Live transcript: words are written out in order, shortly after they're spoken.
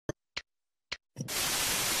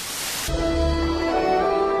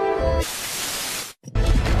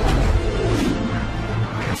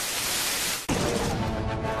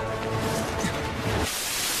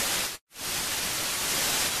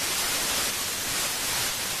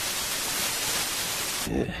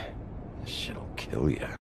This shit'll kill you.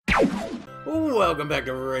 Welcome back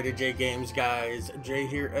to Rated J Games, guys. Jay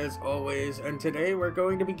here as always, and today we're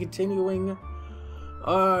going to be continuing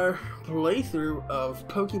our playthrough of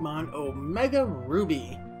Pokemon Omega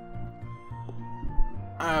Ruby.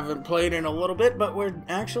 I haven't played in a little bit, but we're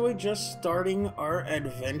actually just starting our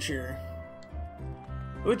adventure,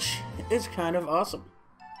 which is kind of awesome.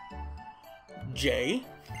 Jay?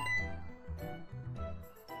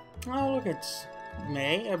 Oh, look, it's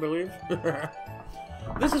May, I believe.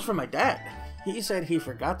 This is from my dad. He said he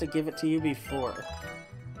forgot to give it to you before.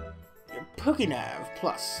 Your PokeNav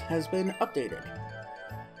Plus has been updated.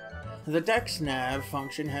 The DexNav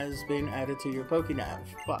function has been added to your PokeNav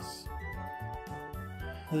Plus.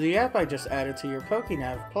 The app I just added to your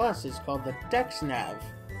PokeNav Plus is called the DexNav.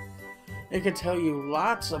 It can tell you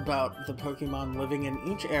lots about the Pokemon living in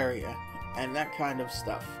each area, and that kind of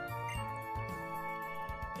stuff.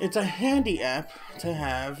 It's a handy app to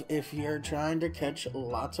have if you're trying to catch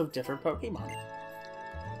lots of different Pokemon.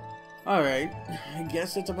 Alright, I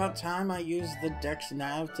guess it's about time I use the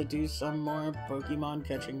DexNav to do some more Pokemon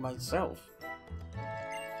catching myself.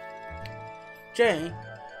 Jay,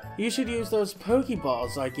 you should use those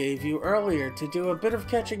Pokeballs I gave you earlier to do a bit of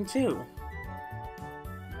catching too.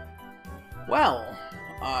 Well,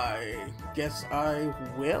 I guess I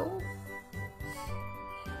will?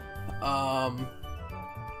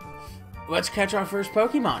 Let's catch our first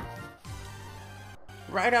Pokemon.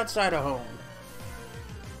 Right outside of home.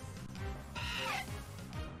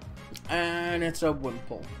 And it's a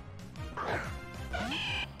Wimple.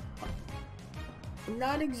 I'm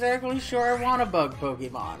not exactly sure I want a bug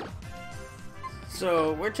Pokemon.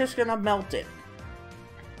 So we're just gonna melt it.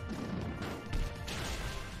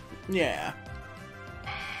 Yeah.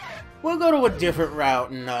 We'll go to a different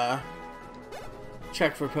route and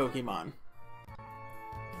check for Pokemon.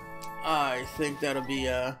 I think that'll be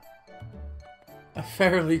a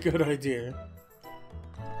fairly good idea.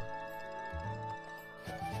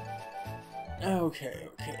 Okay.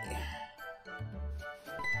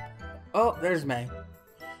 Oh, there's May.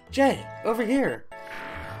 Jay, over here.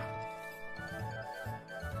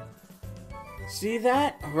 See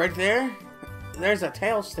that? Right there? There's a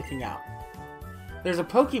tail sticking out. There's a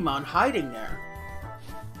Pokemon hiding there.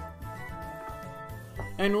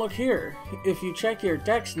 And look here, if you check your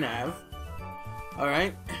DexNav,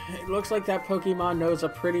 alright, it looks like that Pokemon knows a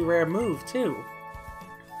pretty rare move too.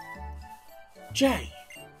 Jay,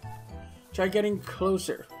 try getting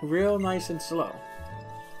closer, real nice and slow.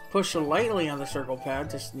 Push lightly on the circle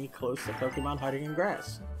pad to sneak close to Pokemon hiding in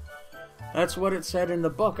grass. That's what it said in the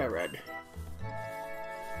book I read.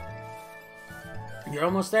 You're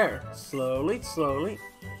almost there. Slowly, slowly.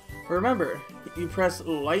 Remember, you press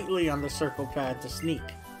lightly on the circle pad to sneak.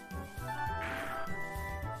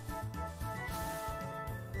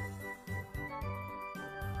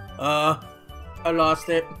 I lost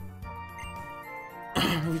it.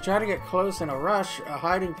 If you try to get close in a rush, a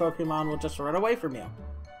hiding Pokemon will just run away from you.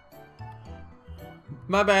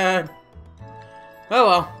 My bad. Oh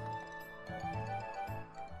well.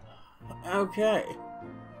 Okay.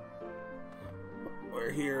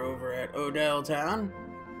 We're here over at Odell Town.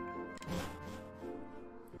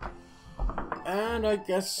 And I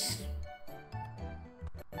guess...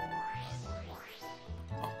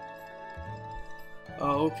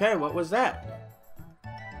 Okay, what was that?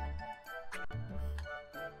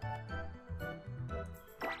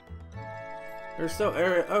 There's still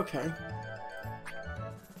area... Okay.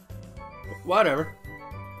 Whatever.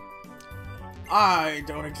 I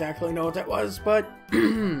don't exactly know what that was, but...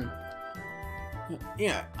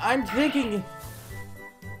 yeah, I'm thinking...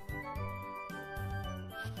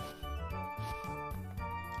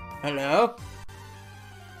 Hello?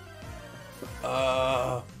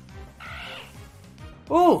 Oh!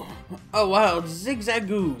 A wild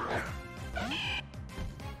Zigzagoo!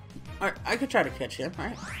 Alright, I could try to catch him,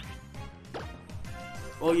 alright?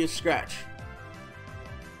 Well, you scratch.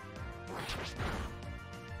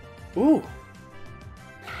 Ooh!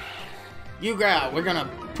 You growl, we're gonna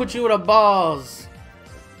put you in a balls!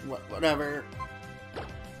 Whatever.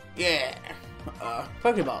 Yeah!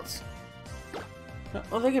 Pokeballs.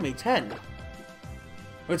 Oh, they give me 10.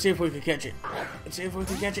 Let's see if we can catch it. Let's see if we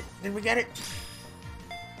can catch it. Did we get it?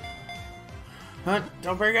 Hunt,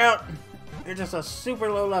 don't break out. You're just a super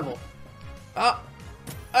low level. Oh,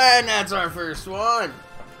 and that's our first one.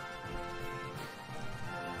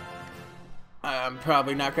 I'm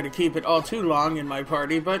probably not going to keep it all too long in my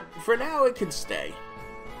party, but for now it can stay.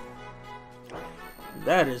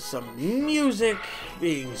 That is some music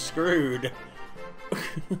being screwed.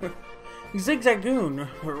 Zigzagoon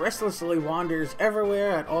restlessly wanders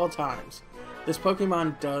everywhere at all times. This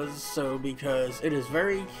Pokemon does so because it is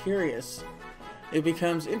very curious. It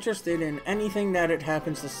becomes interested in anything that it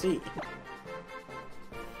happens to see.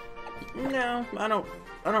 No, I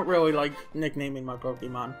don't really like nicknaming my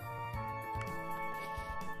Pokemon.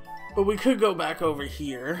 But we could go back over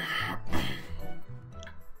here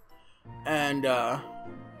and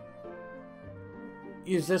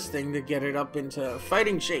use this thing to get it up into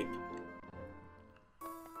fighting shape.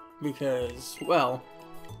 Because, well,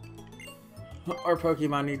 our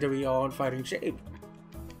Pokemon need to be all in fighting shape.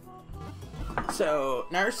 So,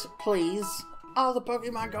 nurse, please. All the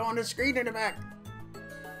Pokemon go on the screen in the back.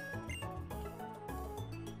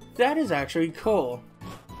 That is actually cool.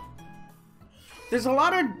 There's a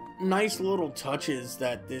lot of nice little touches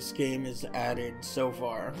that this game has added so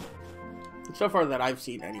far. So far that I've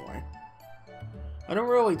seen anyway. I don't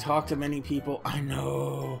really talk to many people. I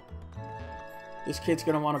know. This kid's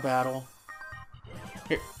gonna want to battle.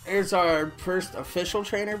 Here's our first official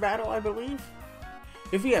trainer battle, I believe.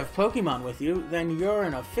 If you have Pokemon with you, then you're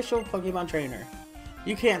an official Pokemon trainer.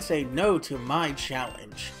 You can't say no to my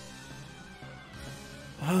challenge.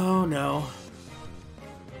 Oh no.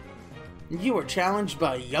 You were challenged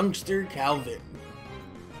by Youngster Calvin.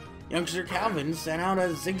 Youngster Calvin sent out a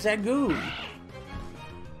Zigzagoon.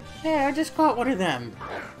 Hey, I just caught one of them.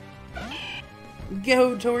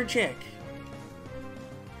 Go Torchic.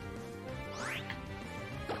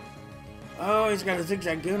 Oh, he's got a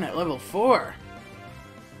Zigzagoon at level 4.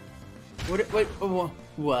 Wait,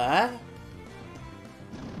 what?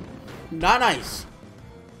 Not nice.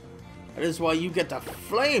 That is why you get the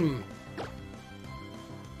flame.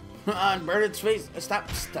 On burn its face. Stop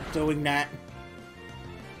doing that.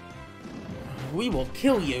 We will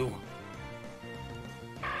kill you.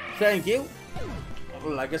 Thank you.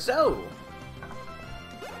 Like so.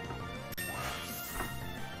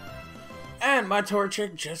 And my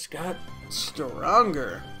Torchic just got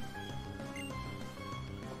stronger.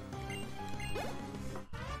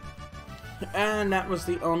 And that was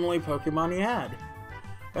the only Pokemon he had.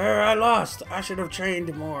 I lost. I should have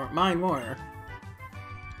trained mine more.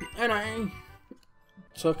 And I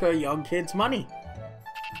took a young kid's money.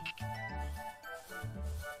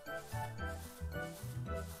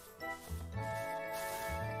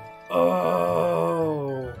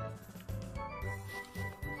 Oh.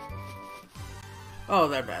 Oh,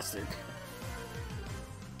 that bastard.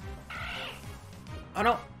 I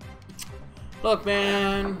don't... Look,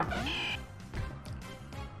 man.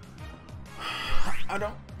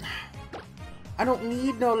 I don't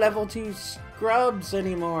need no level 2 scrubs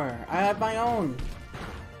anymore. I have my own.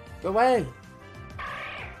 Go away.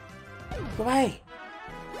 Go away.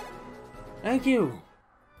 Thank you.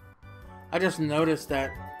 I just noticed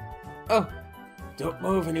that. Oh, don't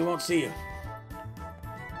move and he won't see you.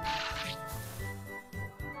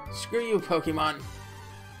 Screw you, Pokemon.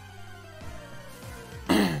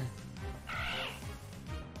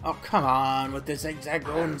 Oh, come on with this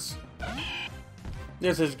Zigzagoons.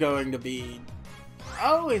 This is going to be...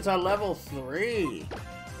 Oh, he's a level 3.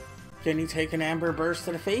 Can he take an Amber Burst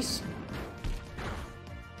to the face?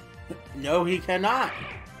 No, he cannot.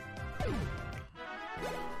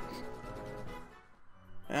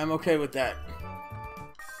 I'm okay with that.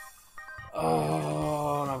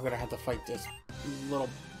 Oh, I'm gonna have to fight this little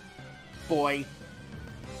boy.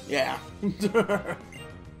 Yeah.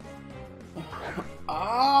 Oh,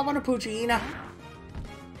 I want a Poochyena.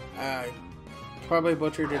 I probably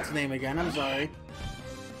butchered its name again. I'm sorry.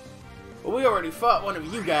 But we already fought one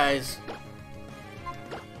of you guys.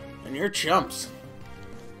 And you're chumps.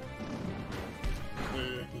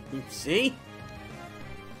 See?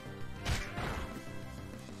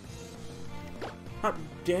 How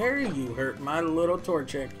dare you hurt my little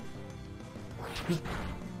Torchic?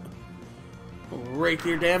 Rake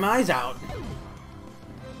your damn eyes out.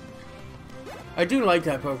 I do like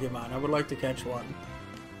that Pokemon. I would like to catch one.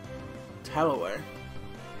 Tallaway.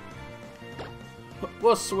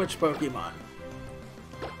 We'll switch Pokemon.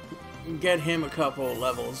 Get him a couple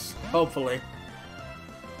levels, hopefully.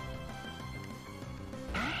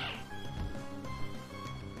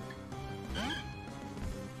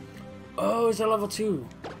 Oh, he's a level 2.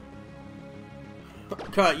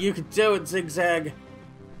 Cut, you can do it, Zigzag.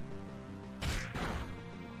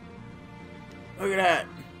 Look at that.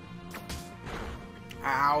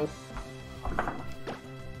 Ow.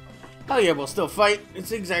 Oh yeah, we'll still fight.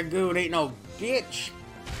 It's Zigzagoon ain't no bitch.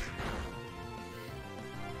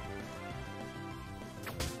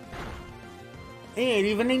 He ain't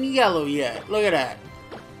even in yellow yet. Look at that.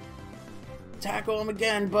 Tackle him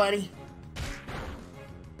again, buddy.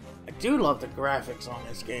 I do love the graphics on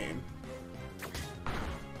this game.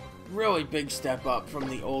 really big step up from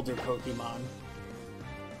the older Pokemon.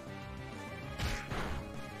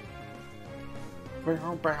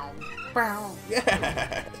 Bow, bow, bow.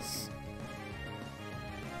 Yes!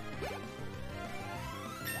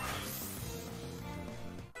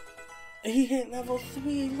 He hit level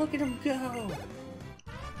 3, look at him go!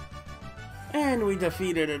 And we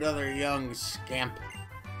defeated another young scamp.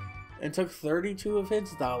 And took 32 of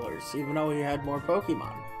his dollars, even though he had more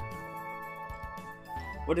Pokemon.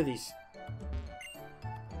 What are these?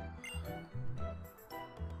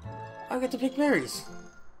 I get to pick berries.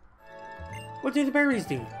 What do the berries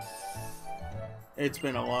do? It's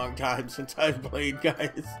been a long time since I've played,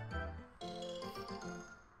 guys.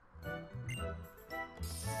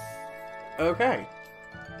 Okay.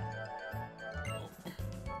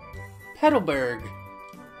 Petalburg.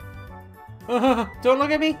 Don't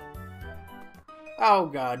look at me. Oh,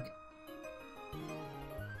 God.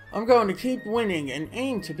 I'm going to keep winning and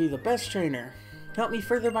aim to be the best trainer. Help me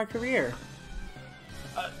further my career.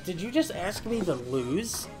 Did you just ask me to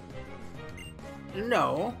lose?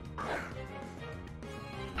 No.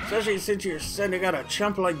 Especially since you're sending out a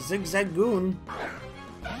chump like Zigzagoon.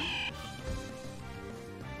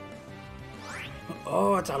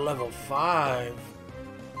 Oh, it's a level 5.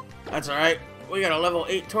 That's alright. We got a level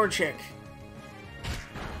 8 Torchic.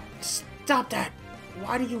 Stop that!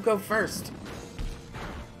 Why do you go first?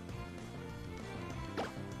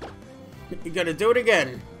 You're gonna do it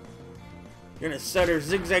again. You're gonna set her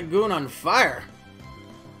Zigzagoon on fire.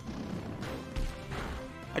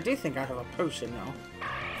 I do think I have a potion though.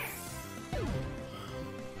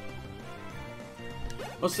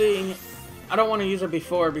 Well, see, I don't want to use it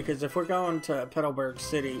before because if we're going to Petalburg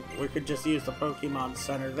City, we could just use the Pokemon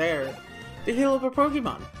Center there to heal up a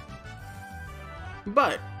Pokemon.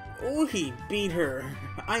 But we beat her.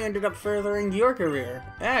 I ended up furthering your career.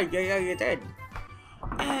 Yeah, you did.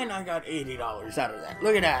 And I got $80 out of that.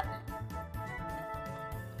 Look at that.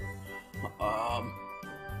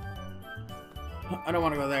 I don't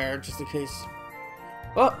want to go there just in case.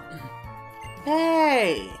 Oh,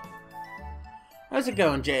 hey, how's it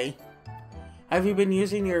going, Jay? Have you been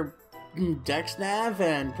using your Dex Nav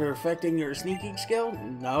and perfecting your sneaking skill?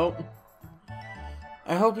 No.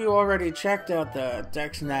 I hope you already checked out the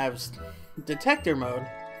Dex Nav's detector mode.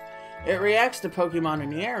 It reacts to Pokemon in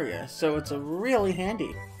the area, so it's really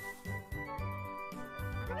handy.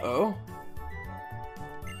 Oh?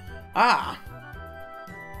 Ah!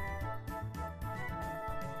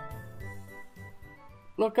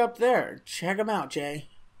 Look up there. Check them out, Jay.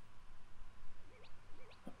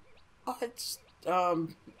 Oh, it's,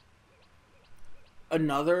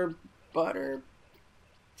 another Butterfly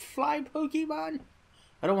Pokemon?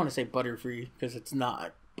 I don't want to say Butterfree, because it's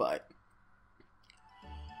not, but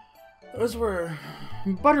those were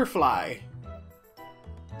Butterfly,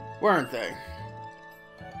 weren't they?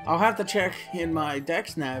 I'll have to check in my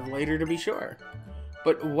Dex Nav later to be sure.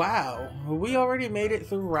 But wow, we already made it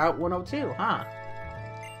through Route 102, huh?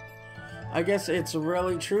 I guess it's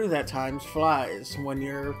really true that time flies when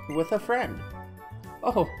you're with a friend.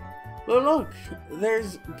 Oh, look,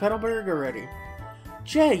 there's Petalburg already.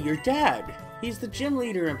 Jay, your dad. He's the gym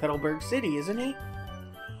leader in Petalburg City, isn't he?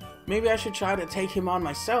 Maybe I should try to take him on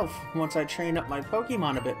myself once I train up my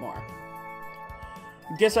Pokemon a bit more.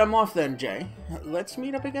 Guess I'm off then, Jay. Let's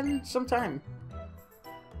meet up again sometime.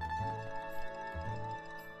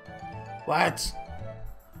 What?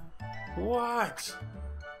 What?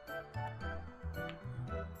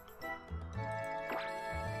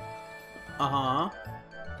 Uh-huh.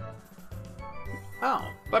 Oh,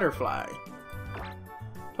 Butterfly.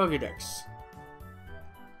 Pokédex.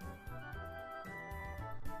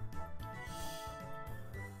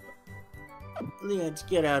 Let's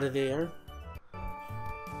get out of there.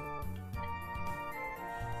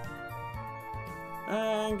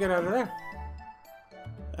 And get out of there.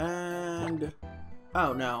 And...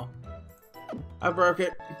 oh no. I broke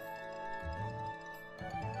it.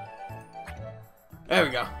 There we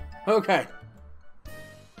go. Okay.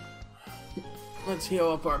 Let's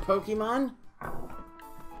heal up our Pokemon.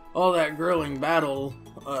 All that grueling battle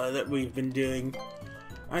that we've been doing.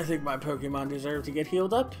 I think my Pokemon deserve to get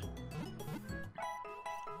healed up.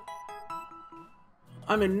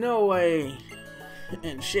 I'm in no way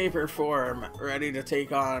in shape or form ready to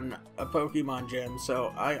take on a Pokemon gym,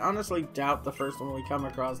 so I honestly doubt the first one we come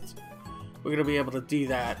across we're gonna be able to do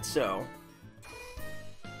that, so.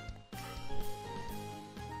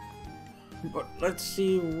 But let's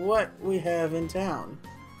see what we have in town.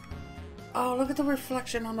 Oh, look at the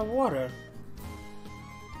reflection on the water.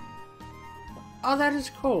 Oh, that is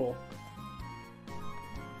cool.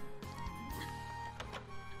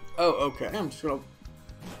 Oh, okay. I'm just gonna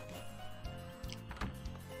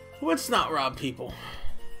Let's not rob people.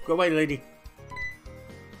 Go away, lady.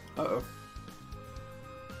 Uh-oh.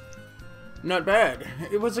 Not bad.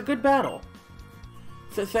 It was a good battle.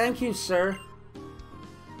 Thank you, sir.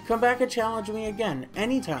 Come back and challenge me again,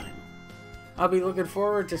 anytime. I'll be looking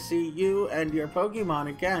forward to see you and your Pokemon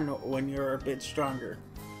again when you're a bit stronger.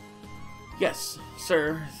 Yes,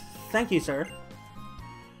 sir. Thank you, sir.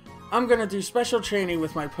 I'm gonna do special training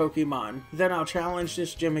with my Pokemon, then I'll challenge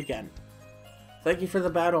this gym again. Thank you for the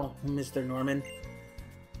battle, Mr. Norman.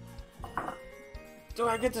 Do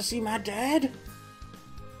I get to see my dad?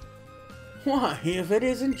 Why, if it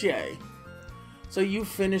isn't Jay. So you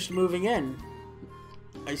finished moving in.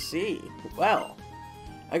 I see. Well,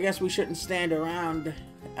 I guess we shouldn't stand around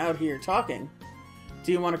out here talking.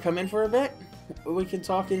 Do you want to come in for a bit? We can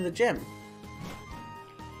talk in the gym.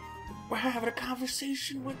 We're having a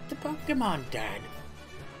conversation with the Pokemon, Dad.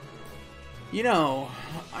 You know,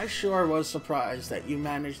 I sure was surprised that you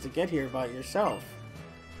managed to get here by yourself.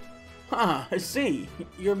 Huh, I see.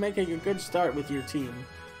 You're making a good start with your team.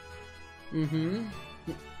 Mm-hmm.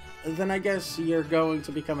 Then I guess you're going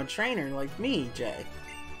to become a trainer like me, Jay.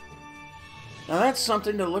 Now that's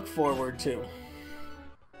something to look forward to.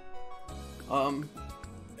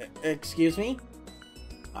 Excuse me?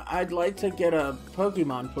 I'd like to get a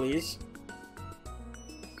Pokemon, please.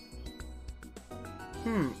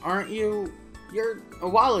 Aren't you... You're a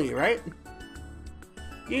Wally, right?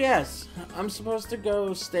 Yes, I'm supposed to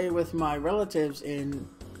go stay with my relatives in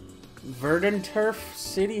Verdanturf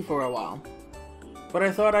City for a while. But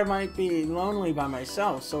I thought I might be lonely by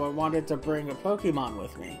myself, so I wanted to bring a Pokemon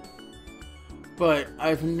with me. But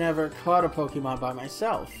I've never caught a Pokemon by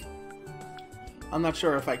myself. I'm not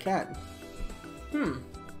sure if I can.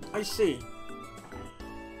 I see.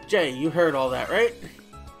 Jay, you heard all that, right?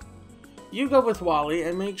 You go with Wally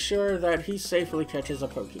and make sure that he safely catches a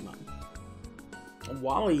Pokemon.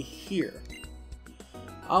 Wally here.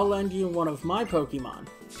 I'll lend you one of my Pokemon.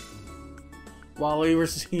 Wally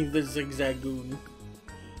received the Zigzagoon.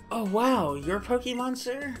 Oh wow, your Pokemon,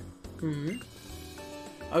 sir?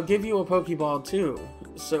 I'll give you a Pokeball too,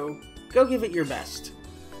 so go give it your best.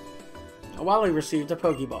 Wally received a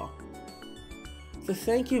Pokeball.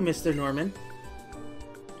 Thank you, Mr. Norman.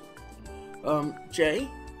 Jay?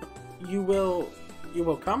 You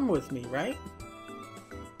will come with me, right?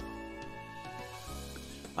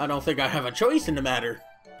 I don't think I have a choice in the matter.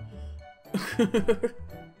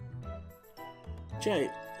 Jay,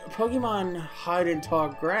 Pokemon hide in tall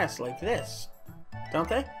grass like this, don't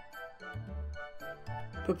they?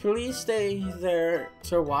 But please stay there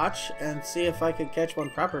to watch and see if I can catch one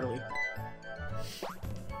properly.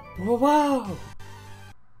 Wow!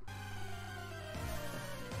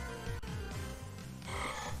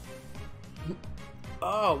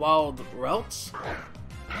 Oh, wild Ralts?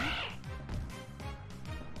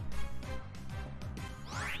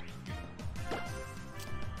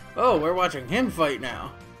 Oh, we're watching him fight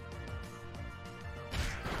now.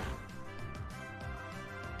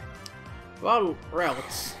 Wild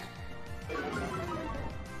Ralts.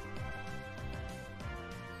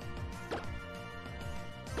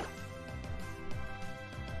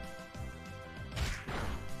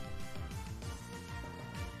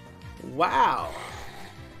 Wow.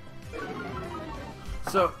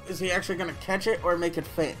 So, is he actually gonna catch it or make it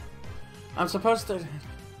faint? I'm supposed to...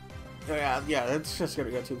 Yeah, it's just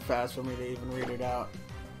gonna go too fast for me to even read it out.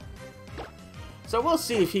 So we'll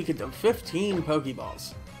see if he can do 15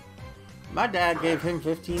 Pokeballs. My dad gave him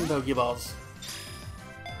 15 Pokeballs.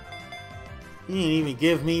 He didn't even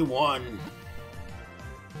give me one.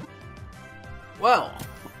 Well,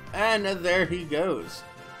 and there he goes.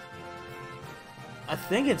 I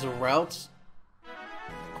think it's Ralts.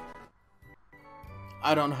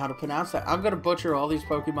 I don't know how to pronounce that. I'm gonna butcher all these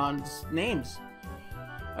Pokemon's names.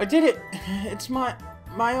 I did it! It's my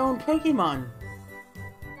own Pokemon.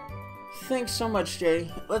 Thanks so much, Jay.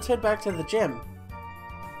 Let's head back to the gym.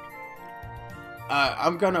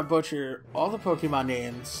 I'm gonna butcher all the Pokemon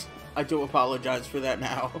names. I do apologize for that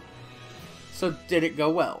now. So, did it go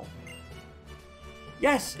well?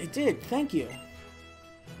 Yes, it did. Thank you.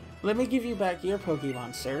 Let me give you back your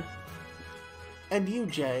Pokemon, sir. And you,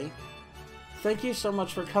 Jay. Thank you so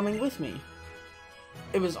much for coming with me.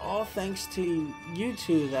 It was all thanks to you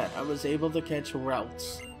two that I was able to catch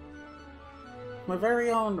Ralts. My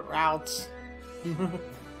very own Ralts.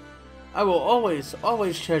 I will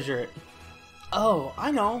always treasure it. Oh,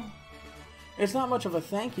 I know. It's not much of a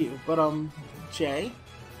thank you, but Jay?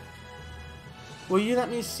 Will you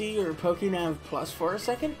let me see your Pokénav Plus for a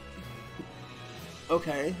second?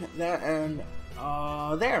 Okay, that and,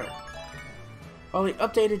 there. Well, we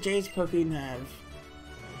updated Jay's Pokénav.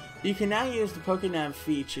 You can now use the PokéNav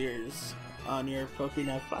features on your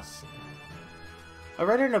PokéNav Plus. I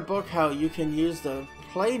read in a book how you can use the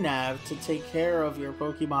PlayNav to take care of your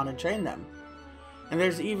Pokemon and train them. And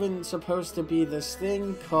there's even supposed to be this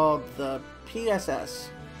thing called the PSS,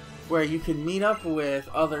 where you can meet up with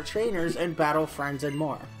other trainers and battle friends and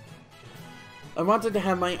more. I wanted to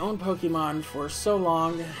have my own Pokemon for so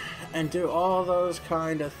long and do all those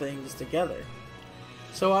kind of things together.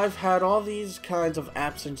 So I've had all these kinds of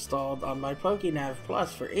apps installed on my PokéNav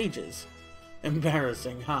Plus for ages.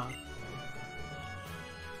 Embarrassing, huh?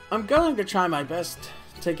 I'm going to try my best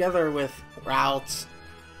together with routes.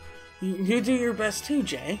 You do your best too,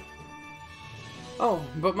 Jay. Oh,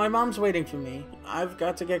 but my mom's waiting for me. I've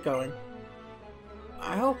got to get going.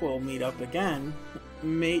 I hope we'll meet up again,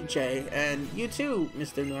 Mate Jay, and you too,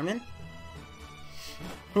 Mr. Norman.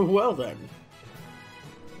 Well then.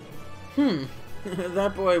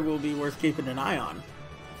 That boy will be worth keeping an eye on.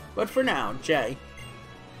 But for now, Jay,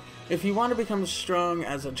 if you want to become strong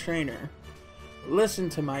as a trainer, listen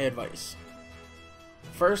to my advice.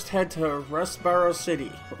 First, head to Rustboro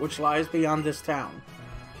City, which lies beyond this town.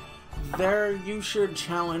 There, you should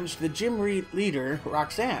challenge the gym leader,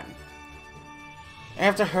 Roxanne.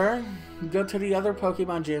 After her, go to the other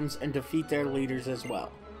Pokemon gyms and defeat their leaders as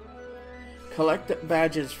well. Collect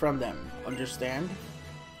badges from them, understand?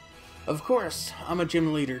 Of course, I'm a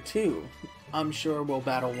gym leader too. I'm sure we'll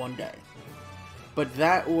battle one day. But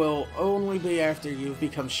that will only be after you've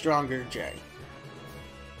become stronger, Jay.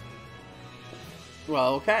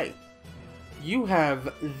 Well, okay. You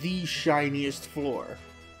have the shiniest floor.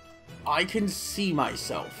 I can see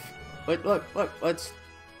myself. But look, let's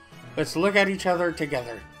look at each other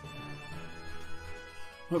together.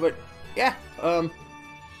 But yeah,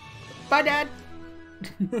 bye, Dad.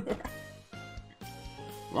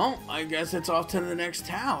 Well, I guess it's off to the next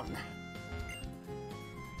town.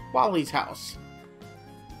 Wally's house.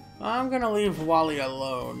 I'm gonna leave Wally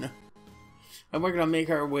alone. And we're gonna make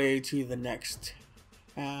our way to the next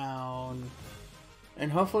town.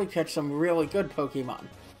 And hopefully catch some really good Pokemon.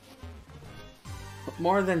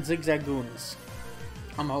 More than Zigzagoons.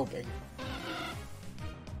 I'm hoping.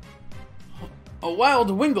 A wild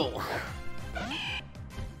Wingull!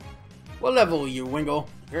 What level are you, Wingull?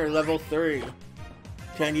 You're level 3.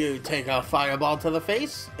 Can you take a fireball to the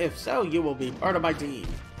face? If so, you will be part of my team.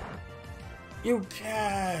 You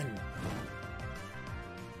can!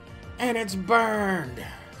 And it's burned!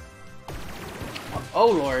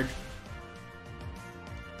 Oh lord.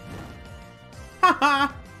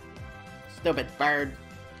 Haha! Stupid bird.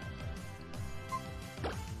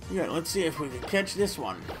 Yeah, let's see if we can catch this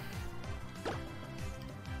one.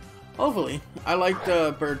 Hopefully, I like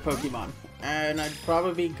the bird Pokemon, and I'd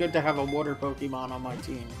probably be good to have a water Pokemon on my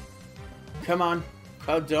team. Come on.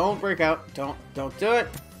 Oh, don't break out. Don't do it.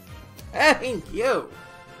 Thank you.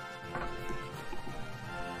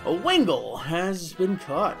 A Wingull has been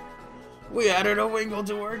caught. We added a Wingull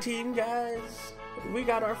to our team, guys. We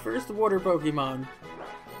got our first water Pokemon.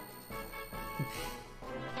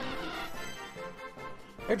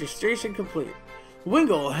 Registration complete.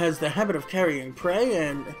 Wingull has the habit of carrying prey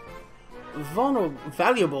and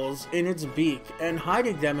valuables in its beak and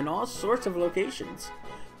hiding them in all sorts of locations.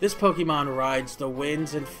 This Pokemon rides the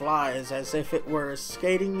winds and flies as if it were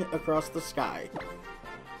skating across the sky.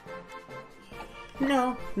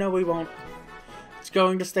 No, we won't. It's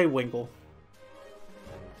going to stay Wingull.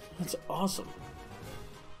 That's awesome.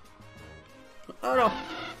 Oh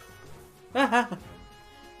no.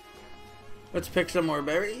 Let's pick some more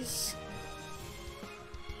berries.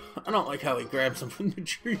 I don't like how he grabs them from the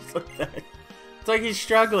trees like that. It's like he's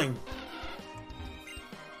struggling.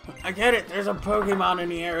 I get it, there's a Pokemon in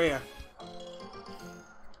the area.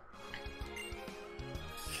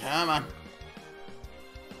 Come on.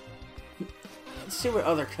 Let's see what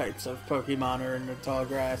other types of Pokemon are in the tall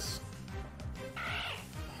grass.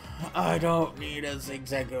 I don't need a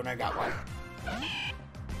Zigzagoon, I got one.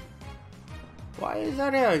 Why is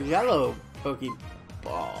that a yellow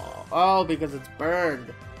Pokeball? Oh, because it's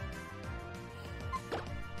burned.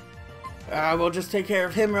 We'll just take care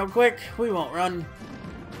of him real quick. We won't run.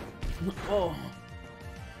 Oh.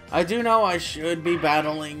 I do know I should be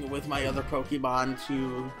battling with my other Pokemon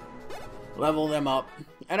to level them up.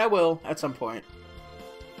 And I will at some point.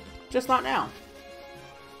 Just not now.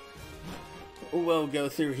 We'll go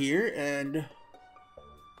through here and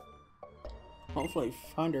hopefully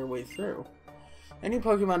find our way through. Any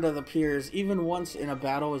Pokemon that appears even once in a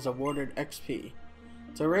battle is awarded XP.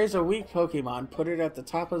 To raise a weak Pokemon, put it at the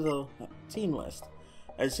top of the team list.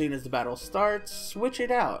 As soon as the battle starts, switch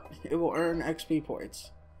it out. It will earn XP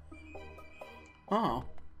points. Oh.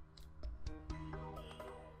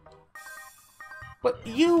 But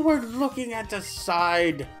you were looking at the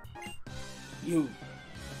side. You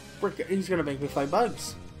frick! He's gonna make me fight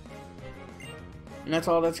bugs. And that's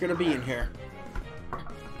all that's gonna be in here.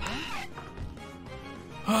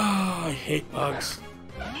 Oh, I hate bugs.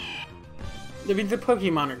 I mean, the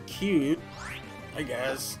Pokemon are cute, I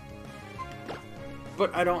guess.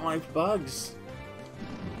 But I don't like bugs.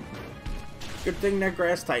 Good thing they're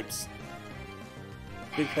grass types.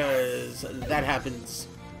 Because that happens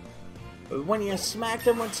when you smack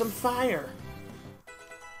them with some fire.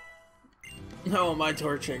 No, my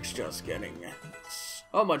Torchic's just getting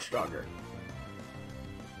so much stronger.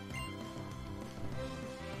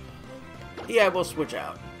 Yeah, we'll switch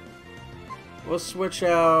out. We'll switch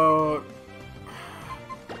out...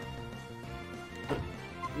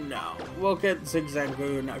 No, we'll get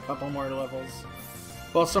Zigzagoon a couple more levels.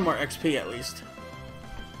 Well, some more XP at least.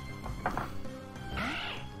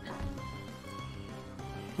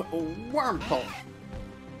 Wormhole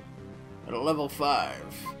at a level 5.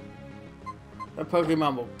 That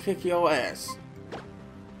Pokemon will kick your ass.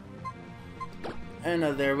 And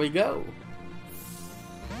there we go.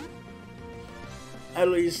 At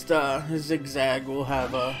least Zigzag will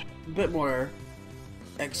have a bit more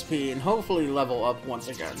XP and hopefully level up once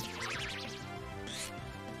again.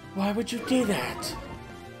 Why would you do that?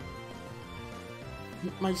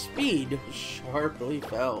 My speed sharply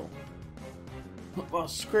fell. Well,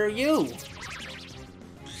 screw you!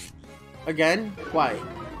 Again? Why?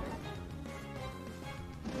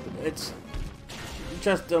 It's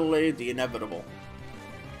just delayed the inevitable.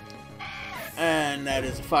 And that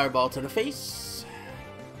is a fireball to the face.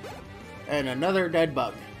 And another dead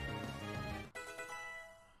bug.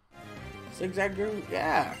 Zigzag Groove?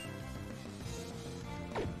 Yeah.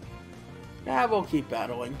 Yeah, we'll keep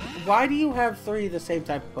battling. Why do you have 3 of the same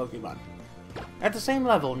type of Pokemon? At the same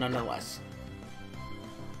level, nonetheless.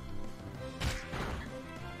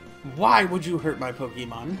 Why would you hurt my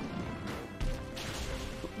Pokemon?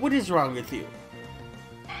 What is wrong with you?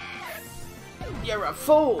 You're a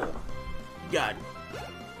fool! God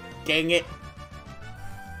dang it.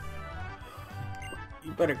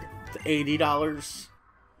 You better get $80.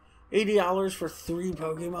 $80 for 3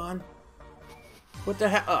 Pokemon? What the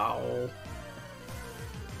hell? Oh.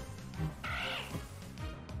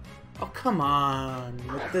 Oh, come on.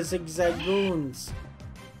 With the Zigzagoons.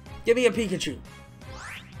 Give me a Pikachu.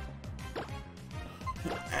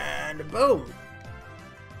 And boom.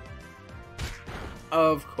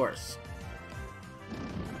 Of course.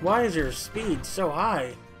 Why is your speed so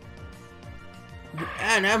high?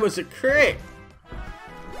 And that was a crit.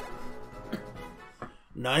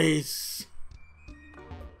 Nice.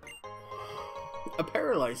 A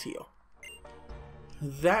paralyze heal.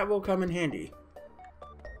 That will come in handy.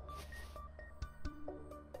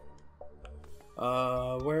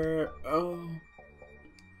 Where? Oh.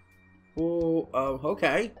 Oh,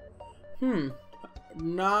 okay.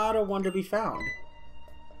 Not a one to be found.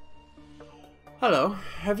 Hello.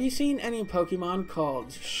 Have you seen any Pokemon called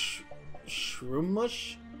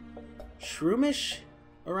Shroomish? Shroomish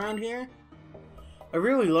around here? I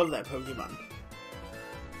really love that Pokemon.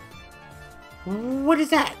 What is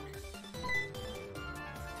that?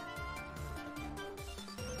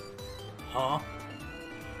 Huh?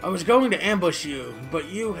 I was going to ambush you, but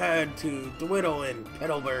you had to dwindle in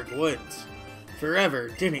Petalburg Woods. Forever,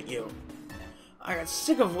 didn't you? I got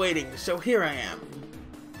sick of waiting, so here I am.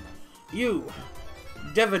 You,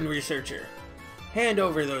 Devon researcher, hand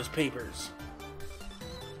over those papers.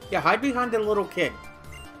 Yeah, hide behind the little kid.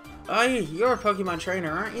 You're a Pokemon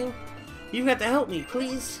trainer, aren't you? You've got to help me,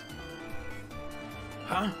 please.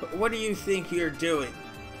 Huh? What do you think you're doing?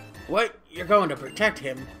 What? You're going to protect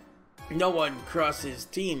him? No one crosses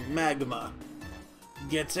Team Magma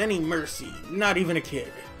gets any mercy, not even a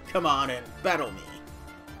kid. Come on and battle me.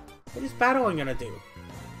 What is battling gonna do?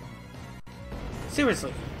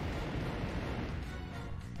 Seriously.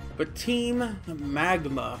 But Team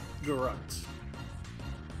Magma Grunt.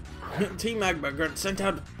 Team Magma Grunt sent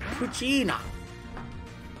out Puccina.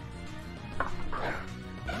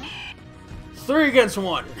 3 against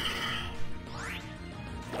 1.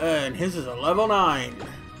 And his is a level 9.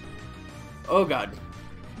 Oh god.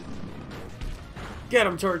 Get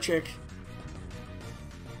him, Torchic.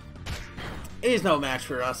 He's no match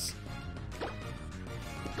for us.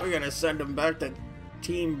 We're gonna send him back to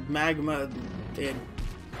Team Magma in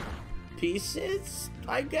pieces,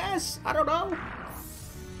 I guess? I don't know.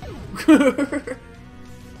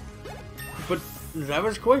 But that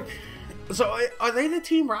was quick. So, are they the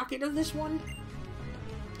Team Rocket of this one?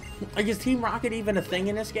 Like, is Team Rocket even a thing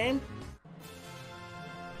in this game?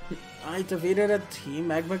 I defeated a Team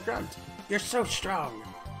Magma Grunt. You're so strong.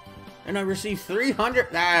 And I received 300.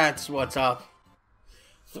 That's what's up.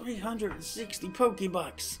 360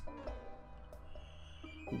 Pokebucks.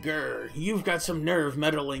 Grr, you've got some nerve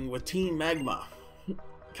meddling with Team Magma.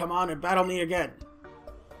 Come on and battle me again.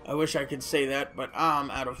 I wish I could say that, but I'm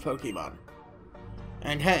out of Pokemon.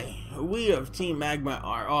 And hey, we of Team Magma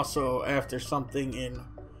are also after something in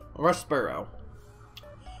Rustboro.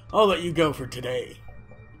 I'll let you go for today.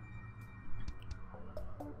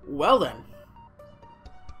 Well then.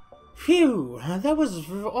 Phew, that was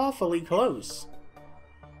awfully close.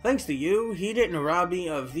 Thanks to you, he didn't rob me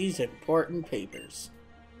of these important papers.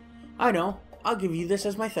 I know, I'll give you this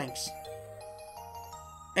as my thanks.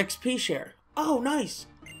 XP share. Oh, nice!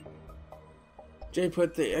 Jay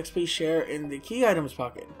put the XP share in the key items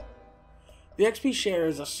pocket. The XP share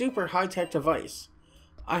is a super high-tech device.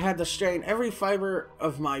 I had to strain every fiber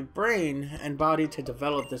of my brain and body to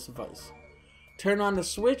develop this device. Turn on the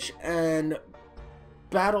switch and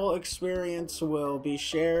battle experience will be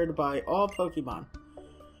shared by all Pokemon.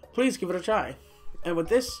 Please give it a try. And with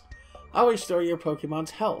this, I'll restore your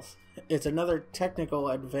Pokemon's health. It's another technical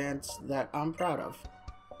advance that I'm proud of.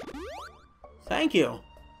 Thank you.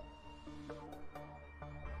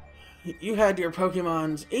 You had your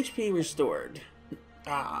Pokemon's HP restored.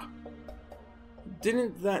 Ah.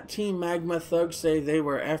 Didn't that Team Magma thug say they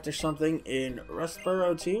were after something in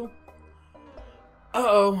Rustboro too?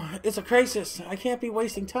 Uh-oh, it's a crisis. I can't be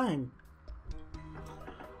wasting time.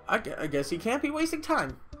 I guess you can't be wasting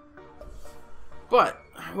time. But,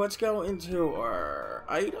 let's go into our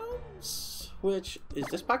items. Which, is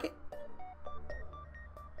this pocket?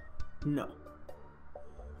 No.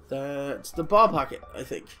 That's the ball pocket, I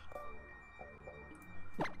think.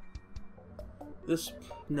 This,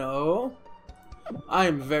 no. I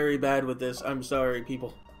am very bad with this. I'm sorry,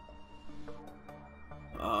 people.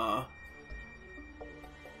 How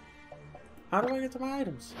do I get to my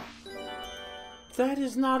items? That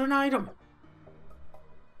is not an item.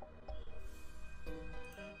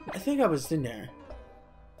 I think I was in there.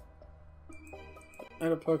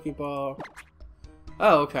 And a Pokeball.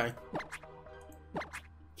 Oh, okay.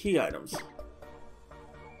 Key items.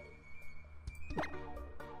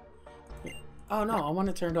 Oh no, I want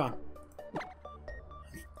it turned on.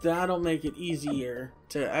 That'll make it easier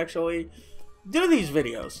to actually do these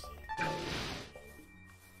videos.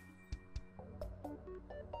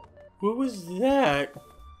 What was that?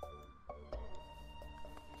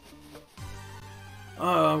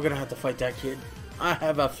 Oh, I'm gonna have to fight that kid. I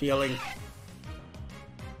have a feeling.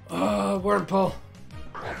 Oh, Wurmple.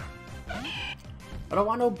 I don't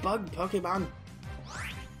want no bug Pokemon.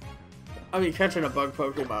 I mean, catching a bug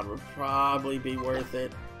Pokemon would probably be worth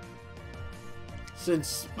it.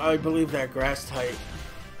 Since I believe that grass type.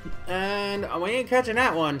 And we ain't catching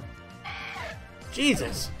that one.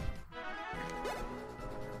 Jesus.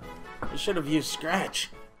 I should have used Scratch.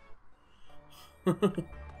 Give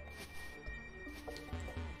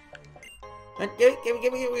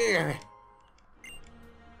me.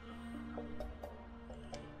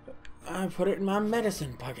 I put it in my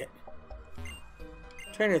medicine pocket.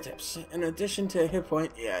 Trainer tips. In addition to hit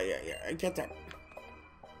point. Yeah. I get that.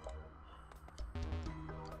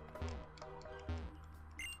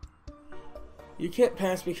 You can't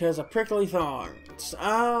pass because of prickly thorns.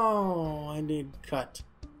 Oh, I need cut.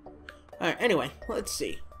 Alright, anyway, let's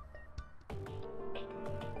see.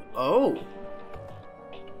 Oh.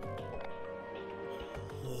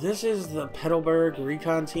 This is the Petalburg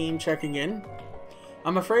Recon team checking in.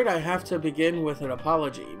 I'm afraid I have to begin with an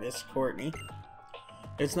apology, Miss Courtney.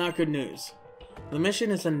 It's not good news. The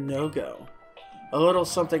mission is a no-go. A little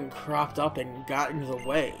something cropped up and got in the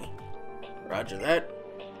way. Roger that.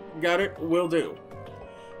 Got it, will do.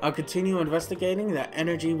 I'll continue investigating that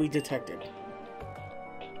energy we detected.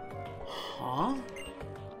 Huh?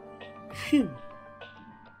 Phew.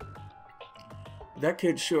 That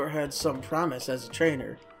kid sure had some promise as a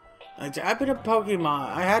trainer. I've been a Pokemon.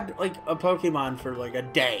 I had like a Pokemon for like a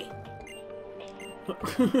day.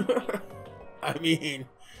 I mean,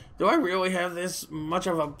 do I really have this much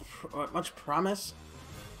of a much promise?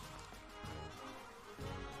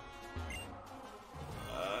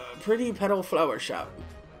 Pretty Petal Flower Shop.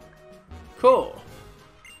 Cool.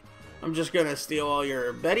 I'm just gonna steal all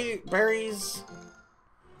your berries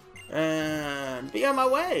and be on my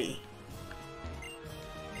way.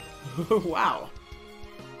 Wow.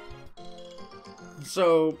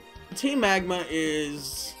 So, Team Magma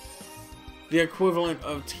is the equivalent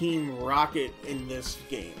of Team Rocket in this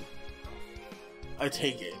game. I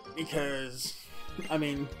take it. Because, I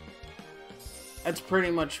mean, that's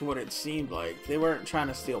pretty much what it seemed like. They weren't trying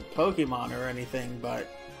to steal Pokemon or anything, but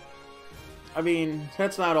I mean,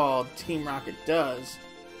 that's not all Team Rocket does.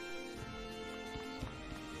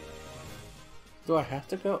 Do I have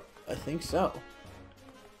to go? I think so.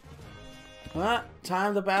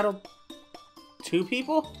 Time to battle 2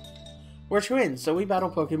 people? We're twins, so we battle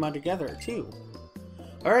Pokemon together, too.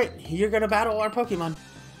 Alright, you're gonna battle our Pokemon.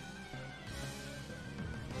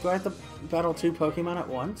 Do I have to battle 2 Pokemon at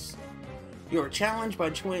once? You are challenged by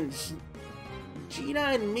twins Gina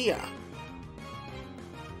and Mia.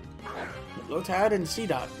 Lotad and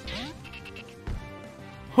C-Dot.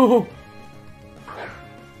 Oh!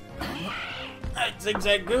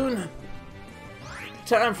 Zigzagoon!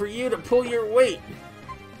 Time for you to pull your weight.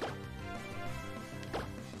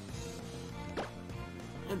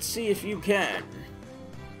 Let's see if you can.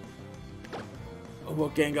 We'll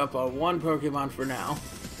gang up on 1 Pokemon for now.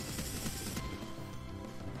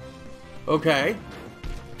 Okay.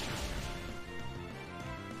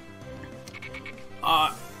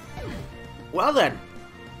 Well then.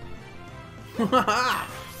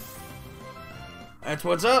 That's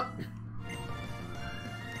what's up.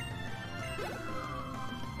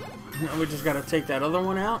 Now we just gotta take that other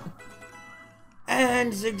one out.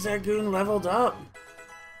 And Zigzagoon leveled up.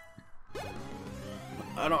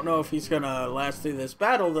 I don't know if he's gonna last through this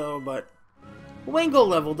battle though, but Wingull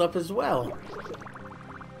leveled up as well.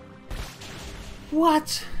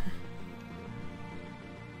 What?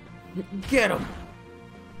 Get him.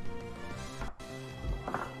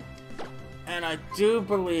 And I do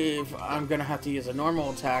believe I'm gonna have to use a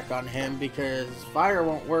normal attack on him because fire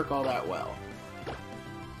won't work all that well.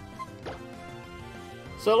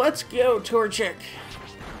 So let's go, Torchic.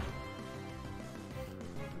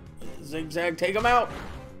 Zigzag, take him out.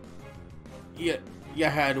 You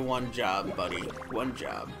had one job, buddy. One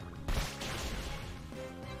job.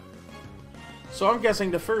 So I'm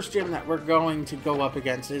guessing the first gym that we're going to go up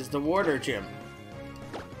against is the Water Gym.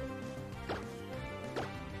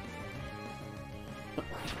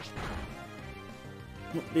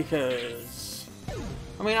 Because,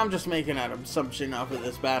 I mean, I'm just making an assumption off of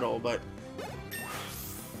this battle, but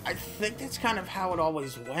I think that's kind of how it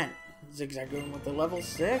always went. Zigzagoon with the level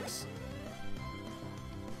 6.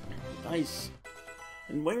 Nice.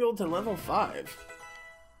 And Wingull to level 5.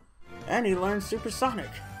 And he learned Supersonic.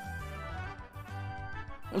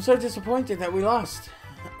 I'm so disappointed that we lost.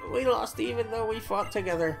 We lost even though we fought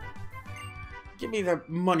together. Give me the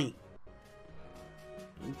money.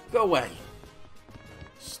 Go away.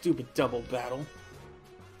 Stupid double battle.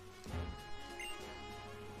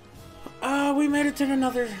 We made it to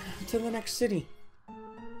the next city.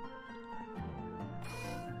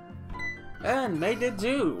 And May did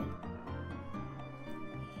too.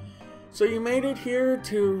 So you made it here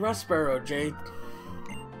to Rustboro, Jade.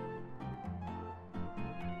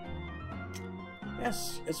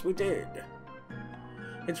 Yes, we did.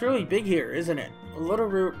 It's really big here, isn't it? Little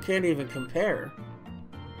Root can't even compare.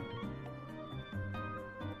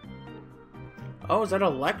 Oh, is that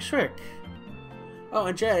electric? Oh,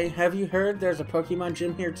 and Jay, have you heard there's a Pokemon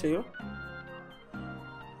gym here too?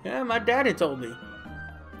 Yeah, my daddy told me.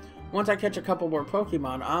 Once I catch a couple more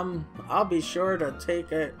Pokemon, I'll be sure to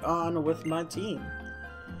take it on with my team.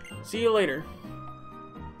 See you later.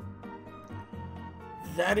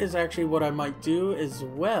 That is actually what I might do as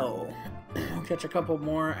well. Catch a couple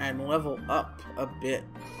more and level up a bit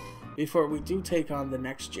before we do take on the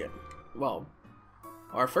next gym. Well,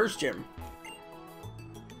 our first gym.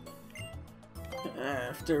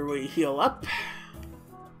 After we heal up.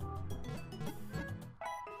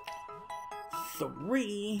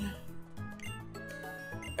 3.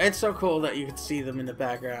 It's so cool that you can see them in the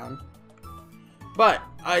background. But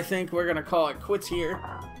I think we're gonna call it quits here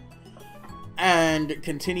and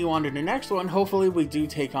continue on to the next one. Hopefully we do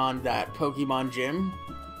take on that Pokemon gym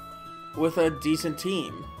with a decent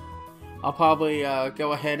team. I'll probably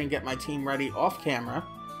go ahead and get my team ready off camera.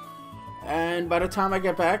 And by the time I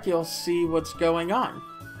get back, you'll see what's going on.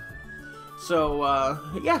 So,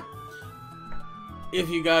 yeah. If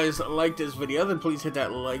you guys liked this video, then please hit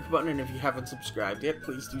that like button. And if you haven't subscribed yet,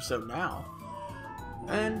 please do so now.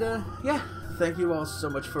 And, yeah. Thank you all so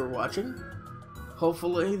much for watching.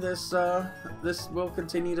 Hopefully this will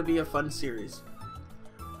continue to be a fun series.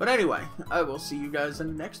 But anyway, I will see you guys in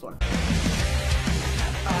the next one.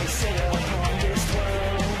 I sail upon this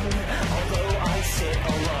world.